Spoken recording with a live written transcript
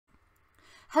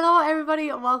Hello everybody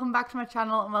and welcome back to my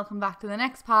channel and welcome back to the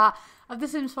next part of The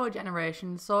Sims 4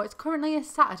 Generations. So it's currently a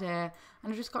Saturday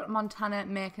and I've just got Montana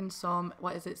making some,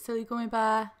 silly gummy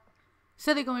bear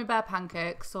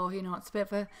pancakes. So, you know, it's a bit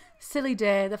of a silly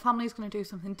day. The family's going to do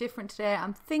something different today.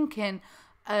 I'm thinking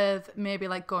of maybe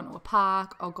like going to a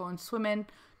park or going swimming,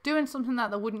 doing something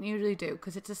that they wouldn't usually do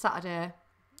because it's a Saturday.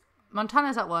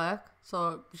 Montana's at work,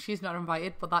 so she's not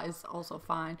invited, but that is also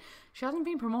fine. She hasn't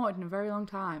been promoted in a very long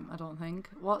time, I don't think.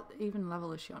 What even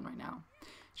level is she on right now?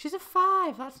 She's a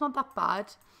 5. That's not that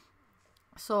bad.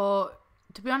 So,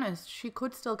 to be honest, she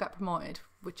could still get promoted,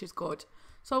 which is good.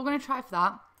 So we're going to try for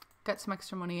that. Get some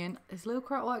extra money in. Is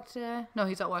Luca at work today? No,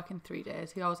 he's at work in 3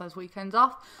 days. He always has weekends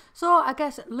off. So I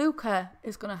guess Luca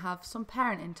is going to have some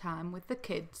parenting time with the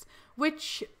kids,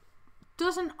 which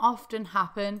doesn't often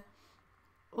happen.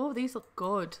 Oh, these look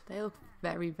good. They look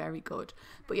very, very good.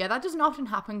 But yeah, that doesn't often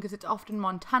happen because it's often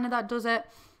Montana that does it.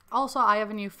 Also, I have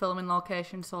a new filming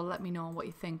location, so let me know what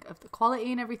you think of the quality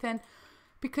and everything.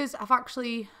 Because I've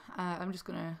actually, I'm just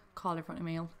going to call everyone a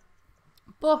meal.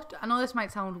 But I know this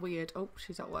might sound weird. Oh,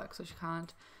 she's at work, so she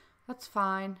can't. That's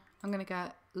fine. I'm going to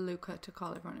get Luca to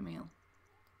call everyone a meal.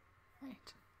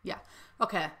 Right. Yeah.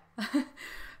 Okay.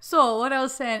 So what I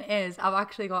was saying is I've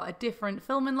actually got a different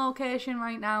filming location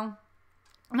right now.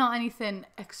 Not anything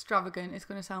extravagant. It's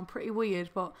going to sound pretty weird,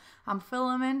 but I'm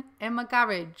filming in my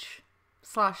garage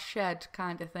 / shed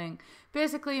kind of thing.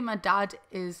 Basically, my dad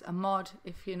is a mod.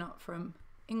 If you're not from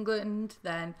England,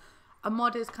 then a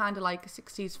mod is kind of like a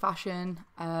 60s fashion,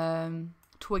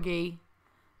 Twiggy,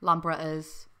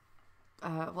 Lambrettas,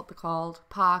 what they're called,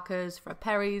 Parkers, Fred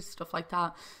Perrys, stuff like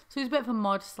that. So he's a bit of a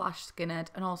mod / skinhead.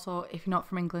 And also, if you're not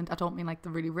from England, I don't mean like the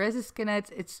really racist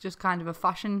skinheads. It's just kind of a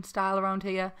fashion style around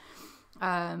here.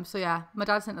 So yeah, my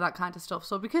dad's into that kind of stuff.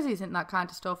 So because he's into that kind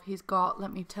of stuff, he's got,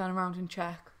 let me turn around and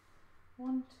check.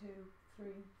 1, 2, 3,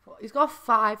 4. He's got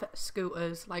 5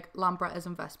 scooters, like Lambrettas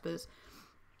and Vespers.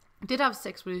 Did have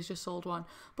 6, but he's just sold 1.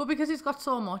 But because he's got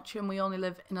so much and we only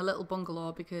live in a little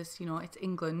bungalow because, you know, it's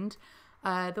England,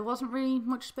 there wasn't really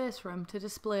much space for him to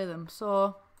display them.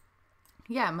 So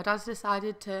yeah, my dad's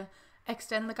decided to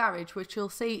extend the garage, which you'll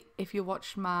see if you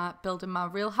watch my building my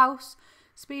real house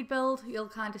speed build, you'll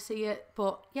kind of see it.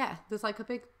 But yeah, there's like a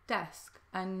big desk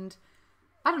and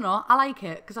I don't know, I like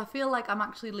it because I feel like I'm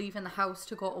actually leaving the house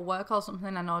to go to work or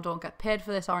something. I know I don't get paid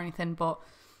for this or anything, but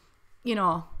you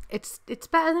know, it's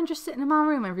better than just sitting in my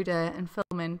room every day and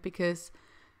filming because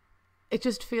it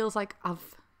just feels like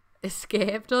I've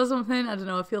escaped or something. I don't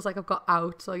know, it feels like I've got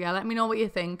out. So yeah, let me know what you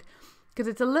think because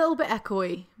it's a little bit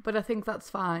echoey, but I think that's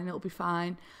fine. It'll be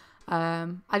fine.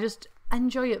 I just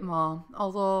enjoy it more,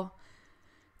 although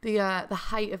the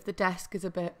height of the desk is a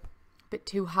bit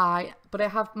too high. But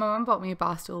my mum bought me a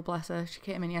bar stool, bless her. She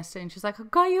came in yesterday and she's like, I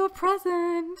got you a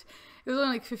present. It was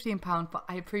only like £15, but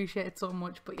I appreciate it so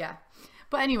much. But yeah.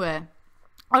 But anyway,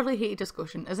 oddly heated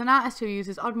discussion. As an artist who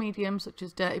uses odd mediums such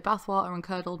as dirty bathwater and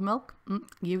curdled milk,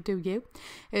 you do you,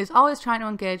 is always trying to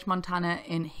engage Montana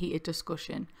in heated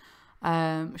discussion.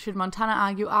 Should Montana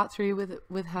argue art through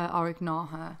with her or ignore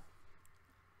her?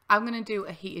 I'm going to do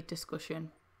a heated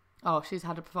discussion. Oh, she's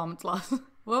had a performance loss.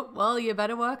 Well, you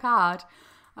better work hard.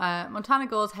 Montana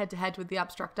goes head to head with the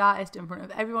abstract artist in front of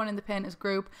everyone in the painters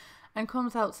group and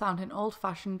comes out sounding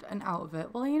old-fashioned and out of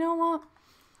it. Well, you know what?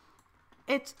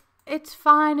 It's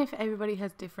fine if everybody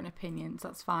has different opinions.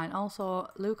 That's fine. Also,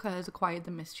 Luca has acquired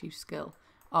the mischief skill.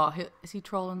 Oh, is he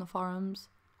trolling the forums?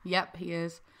 Yep, he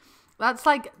is. That's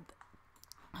like,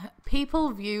 people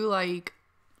view like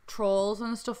trolls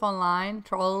and stuff online,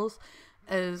 trolls,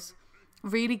 as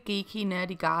really geeky,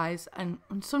 nerdy guys, and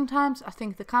sometimes I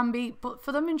think they can be, but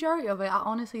for the majority of it, I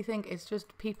honestly think it's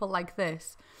just people like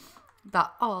this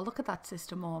that, oh, look at that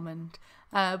sister moment.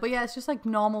 But yeah, it's just like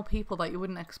normal people that you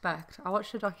wouldn't expect. I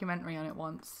watched a documentary on it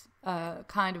once,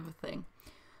 kind of a thing,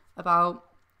 about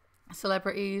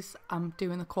celebrities. I'm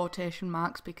doing the quotation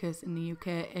marks because in the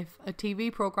UK, if a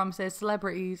TV program says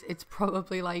celebrities, it's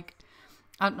probably like,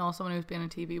 I don't know, someone who's been on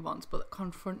TV once, but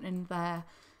confronting their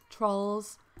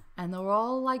trolls. And they were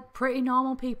all like pretty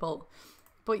normal people.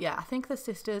 But yeah, I think the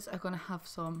sisters are going to have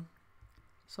some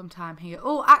time here.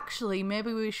 Oh, actually,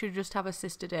 maybe we should just have a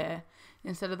sister day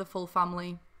instead of the full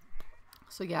family.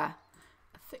 So yeah,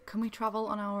 can we travel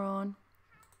on our own?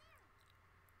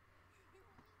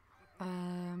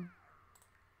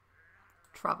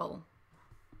 Travel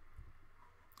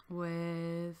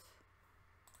with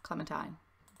Clementine.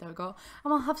 There we go.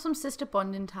 And we'll have some sister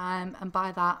bonding time. And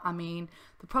by that, I mean,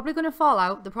 they're probably going to fall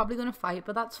out. They're probably going to fight.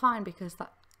 But that's fine because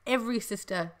every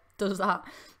sister does that.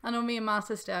 I know me and my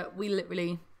sister, we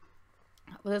literally,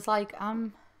 well, it's like,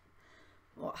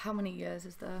 what, how many years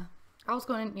is there? I was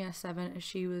going in year 7 as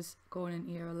she was going in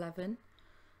year 11.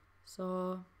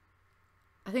 So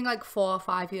I think like 4 or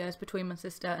 5 years between my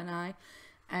sister and I.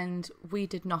 And we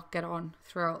did not get on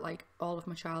throughout like all of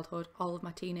my childhood, all of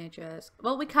my teenage years.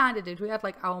 Well, we kind of did. We had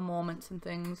like our moments and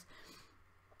things.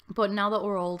 But now that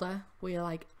we're older, we're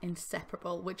like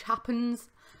inseparable, which happens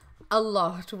a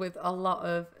lot with a lot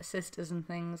of sisters and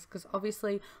things. Because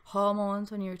obviously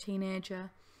hormones when you're a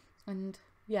teenager. And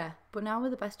yeah, but now we're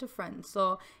the best of friends.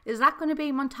 So is that going to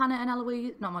be Montana and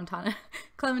Eloise? Not Montana.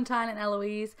 Clementine and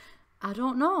Eloise. I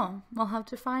don't know. We'll have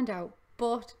to find out.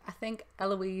 But I think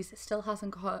Eloise still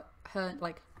hasn't got her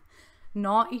like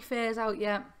naughty phase out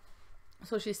yet.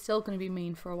 So she's still going to be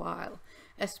mean for a while.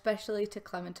 Especially to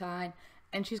Clementine.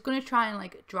 And she's going to try and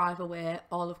like drive away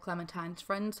all of Clementine's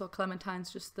friends. So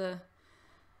Clementine's just the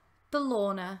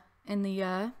loner in the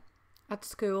year at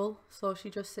school. So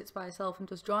she just sits by herself and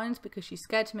does drawings because she's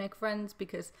scared to make friends.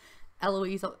 Because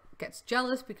Eloise gets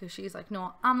jealous because she's like,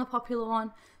 no, I'm the popular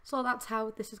one. So that's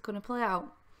how this is going to play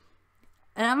out.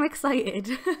 And I'm excited.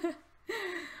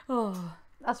 Oh,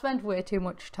 I spent way too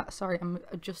much time. Sorry, I'm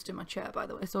adjusting my chair, by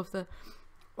the way. So if the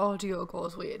audio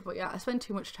goes weird. But yeah, I spent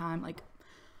too much time like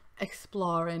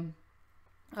exploring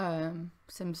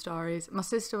Sim stories. My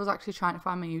sister was actually trying to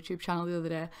find my YouTube channel the other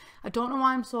day. I don't know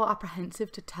why I'm so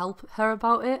apprehensive to tell her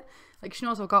about it. Like, she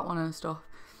knows I've got one and stuff.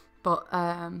 But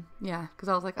yeah, because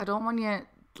I was like, I don't want you,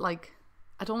 like,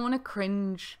 I don't want to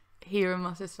cringe hearing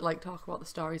my sister like talk about the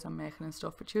stories I'm making and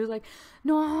stuff. But she was like,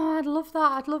 no, I'd love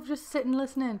that. I'd love just sitting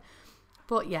listening.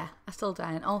 But yeah, I still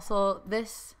don't. Also,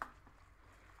 this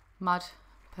mad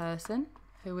person,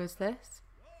 who is this?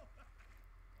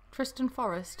 Tristan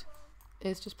Forrest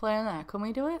is just playing there. Can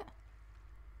we do it?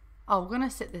 Oh, we're gonna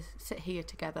sit here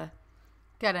together.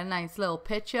 Get a nice little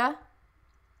picture.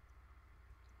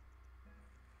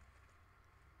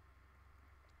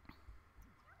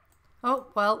 Oh,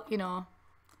 well, you know,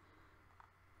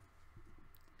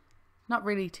 not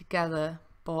really together,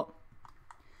 but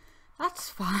that's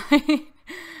fine.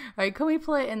 Right, can we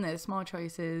play it in this? More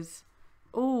choices.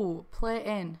 Oh, play it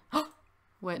in.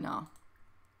 Wait, no.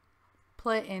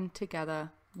 Play it in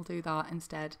together. We'll do that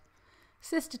instead.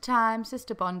 Sister time,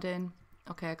 sister bonding.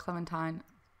 Okay, Clementine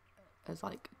is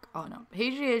like, oh no,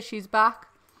 here she is, she's back.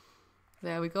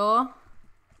 There we go.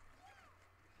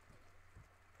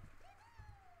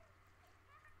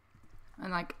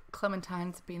 And like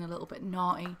Clementine's being a little bit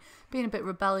naughty, being a bit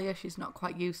rebellious. She's not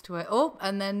quite used to it. Oh,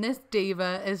 and then this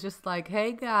diva is just like,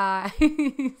 hey guys.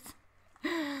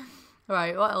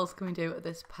 Right, what else can we do at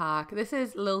this park? This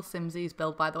is Lil Simsy's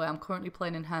build, by the way. I'm currently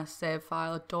playing in her save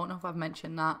file. I don't know if I've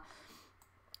mentioned that.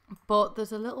 But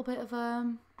there's a little bit of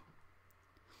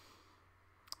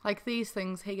like these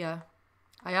things here.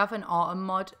 I have an autumn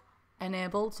mod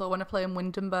enabled, so when I play in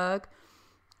Windenburg,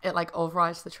 it like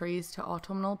overrides the trees to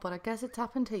autumnal, but I guess it's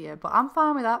happened here. But I'm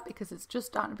fine with that because it's just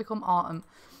starting to become autumn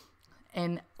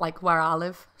in like where I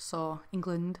live, so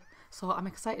England. So I'm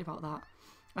excited about that.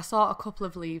 I saw a couple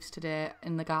of leaves today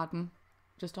in the garden,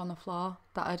 just on the floor,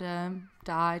 that had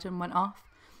died and went off,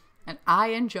 and I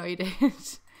enjoyed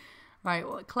it. Right,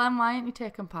 well, Clem, why aren't you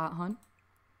taking part, hon?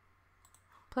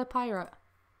 Play pirate.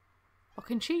 Oh,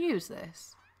 can she use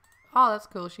this? Oh, that's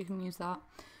cool. She can use that.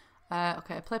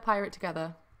 Okay, play pirate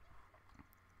together.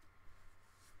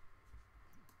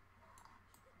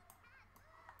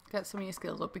 Get some of your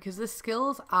skills up, because the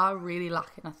skills are really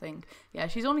lacking, I think. Yeah,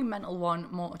 she's only mental 1,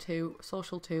 motor 2,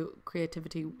 social 2,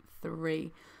 creativity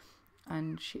 3.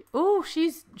 And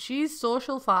she's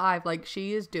social 5. Like,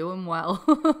 she is doing well.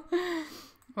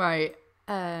 Right.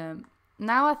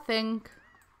 Now I think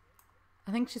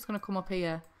she's going to come up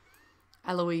here.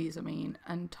 Eloise, I mean,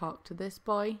 and talk to this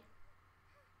boy.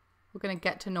 We're going to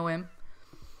get to know him.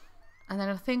 And then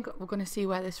I think we're going to see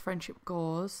where this friendship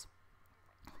goes.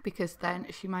 Because then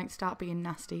she might start being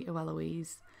nasty to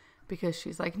Eloise. Because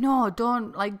she's like, no,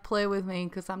 don't like play with me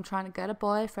because I'm trying to get a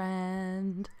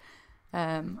boyfriend.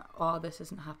 Oh, this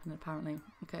isn't happening apparently.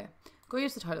 Okay, go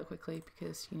use the toilet quickly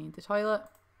because you need the toilet.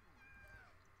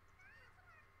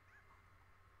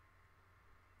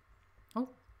 Oh,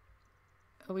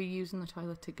 are we using the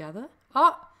toilet together?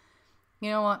 Oh,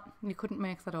 you know what? You couldn't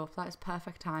make that up. That is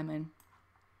perfect timing.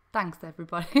 Thanks,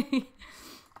 everybody.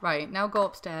 Right, now go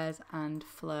upstairs and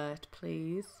flirt,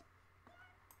 please.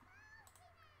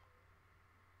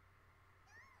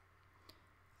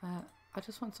 I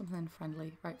just want something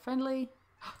friendly. Right, friendly.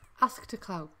 Ask to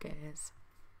cloud gaze.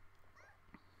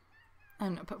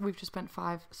 And we've just spent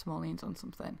 5 simoleons on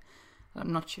something.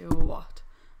 I'm not sure what.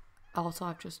 Also,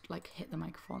 I've just like hit the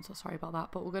microphone, so sorry about that.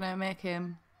 But we're gonna make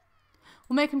him.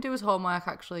 We'll make him do his homework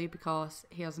actually because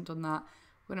he hasn't done that.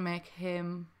 We're gonna make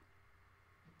him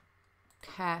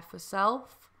care for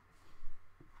self.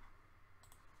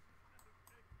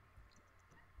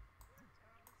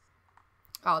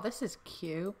 Oh, this is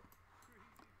cute.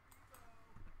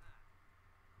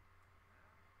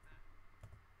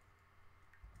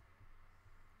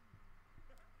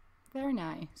 Very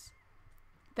nice.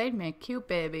 They'd make cute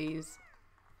babies.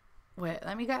 Wait,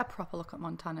 let me get a proper look at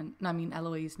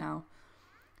Eloise now.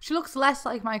 She looks less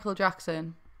like Michael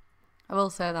Jackson. I will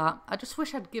say that. I just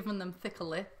wish I'd given them thicker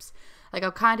lips. Like,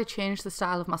 I've kind of changed the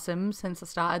style of my Sims since I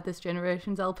started this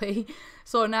generation's LP.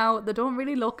 So now they don't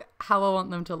really look how I want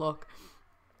them to look.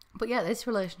 But yeah, this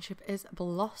relationship is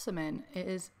blossoming. It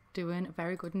is doing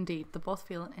very good indeed. They're both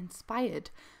feeling inspired.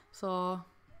 So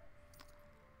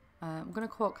I'm going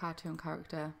to quote cartoon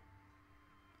character.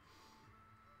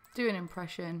 Do an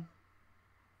impression.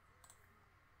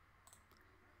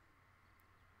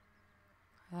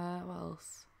 What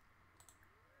else?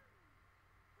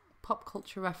 Pop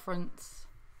culture reference.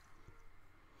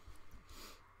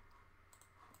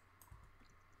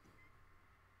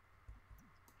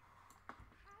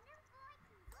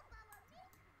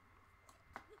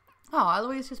 Oh,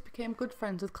 Eloise just became good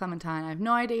friends with Clementine. I have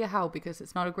no idea how because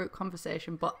it's not a group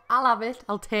conversation, but I'll have it.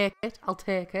 I'll take it. I'll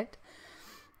take it.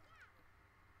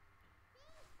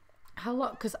 How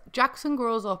long? Because Jackson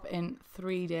grows up in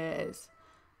 3 days.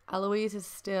 Eloise is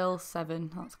still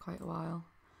 7. That's quite a while.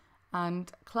 And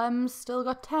Clem's still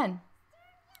got 10.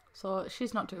 So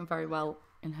she's not doing very well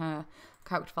in her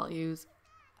character values.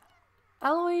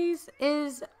 Eloise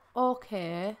is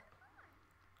okay.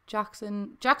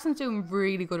 Jackson's doing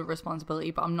really good at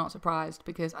responsibility, but I'm not surprised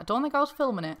because I don't think I was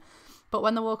filming it. But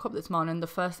when they woke up this morning, the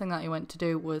first thing that he went to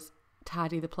do was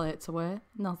tidy the plates away.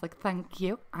 And I was like, thank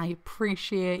you. I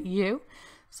appreciate you.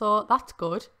 So that's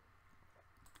good.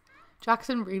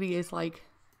 Jackson really is like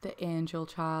the angel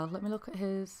child. Let me look at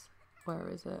his... Where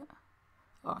is it?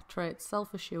 Oh, traits.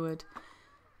 Self-assured.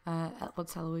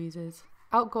 What's Eloise's?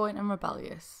 Outgoing and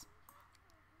rebellious.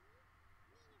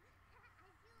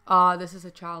 Oh, this is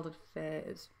a childhood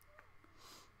phase.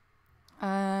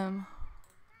 And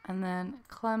then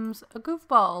Clem's a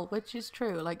goofball, which is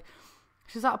true. Like,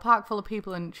 she's at a park full of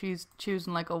people and she's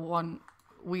choosing like a one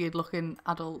weird looking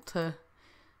adult to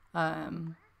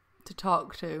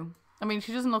talk to. I mean,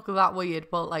 she doesn't look that weird,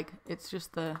 but like it's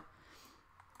just the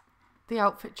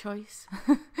outfit choice.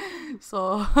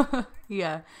 So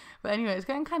yeah. But anyway, it's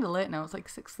getting kind of late now. It's like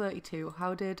 6:32.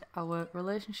 How did our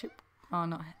relationship? Oh,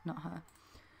 not her.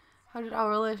 How did our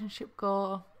relationship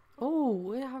go? Oh,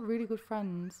 we have really good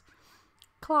friends.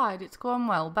 Clyde, it's going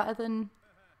well. Better than...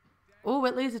 Oh,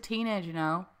 Whitley's a teenager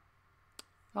now.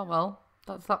 Oh well,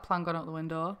 that's that plan gone out the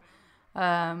window.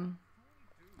 So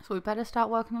we better start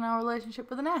working on our relationship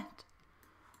with Annette.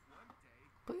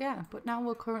 But yeah, but now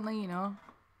we're currently, you know,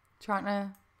 trying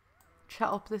to chat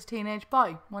up this teenage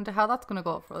boy. Wonder how that's going to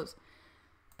go for us.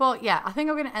 But yeah, I think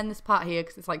I'm going to end this part here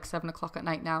because it's like 7 o'clock at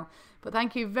night now. But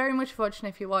thank you very much for watching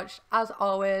if you watched. As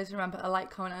always, remember to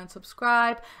like, comment and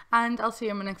subscribe. And I'll see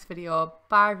you in my next video.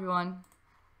 Bye everyone.